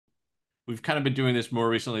We've kind of been doing this more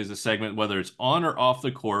recently as a segment, whether it's on or off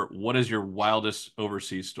the court. What is your wildest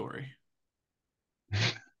overseas story?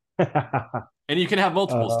 And you can have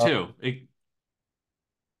multiples Uh, too.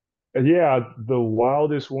 yeah, the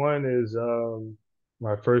wildest one is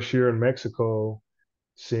my first year in Mexico,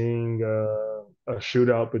 seeing a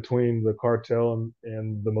shootout between the cartel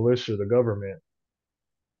and the militia, the government.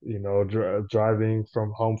 Driving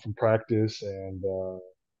from home from practice and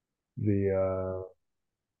the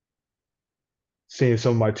seeing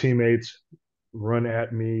some of my teammates run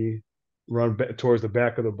at me, towards the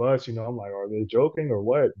back of the bus. I'm like, are they joking or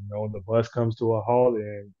what? When the bus comes to a halt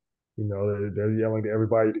and they're yelling to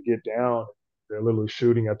everybody to get down. They're literally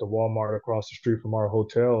shooting at the Walmart across the street from our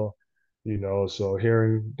hotel. So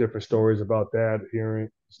hearing different stories about that,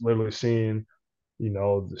 literally seeing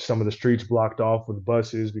some of the streets blocked off with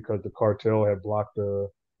buses because the cartel had blocked the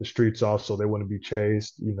streets off so they wouldn't be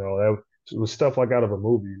chased. That was stuff like out of a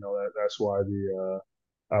movie. That's why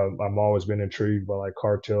I'm always been intrigued by like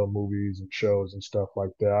cartel movies and shows and stuff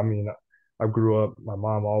like that. I mean, I grew up. My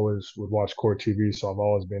mom always would watch court TV, so I've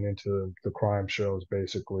always been into the crime shows.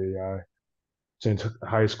 Basically, since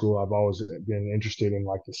high school, I've always been interested in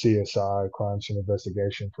like the CSI, crime scene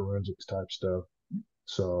investigation, forensics type stuff.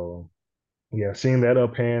 So yeah, seeing that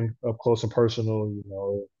up close and personal,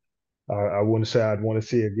 I wouldn't say I'd want to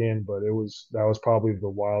see again, but that was probably the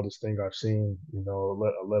wildest thing I've seen,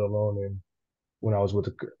 let alone when I was with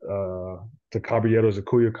the Caballeros de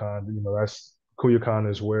Culiacán. That's Culiacán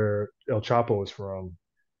is where El Chapo is from,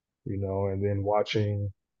 and then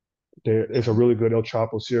watching it's a really good El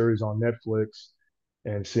Chapo series on Netflix,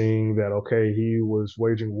 and seeing that okay, he was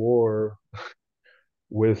waging war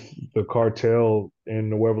with the cartel in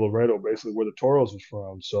Nuevo Laredo, basically where the Toros was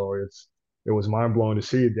from. So it was mind blowing to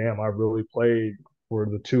see. Damn, I really played for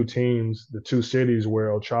the two teams, the two cities where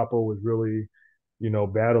El Chapo was really,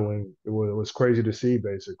 battling. It was crazy to see.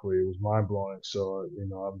 Basically, it was mind blowing. So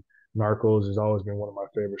Narcos has always been one of my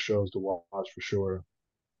favorite shows to watch for sure.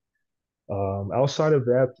 Outside of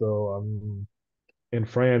that, though, in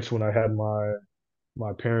France when I had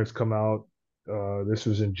my parents come out. This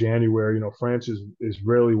was in January. France is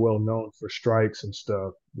really well known for strikes and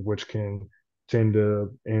stuff, which can tend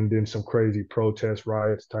to end in some crazy protest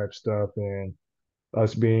riots type stuff. And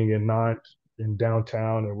us being in Nantes in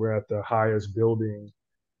downtown, and we're at the highest building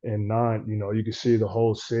in Nantes, you can see the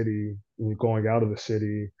whole city going out of the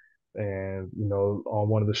city. And, on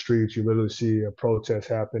one of the streets, you literally see a protest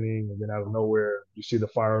happening. And then out of nowhere, you see the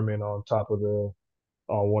firemen on top of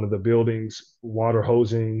on one of the buildings, water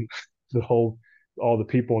hosing the whole all the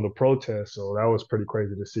people in the protest. So that was pretty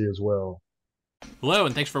crazy to see as well. Hello,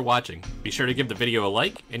 and thanks for watching. Be sure to give the video a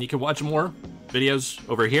like, and you can watch more videos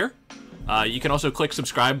over here. You can also click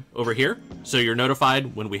subscribe over here so you're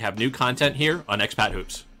notified when we have new content here on Expat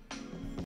Hoops.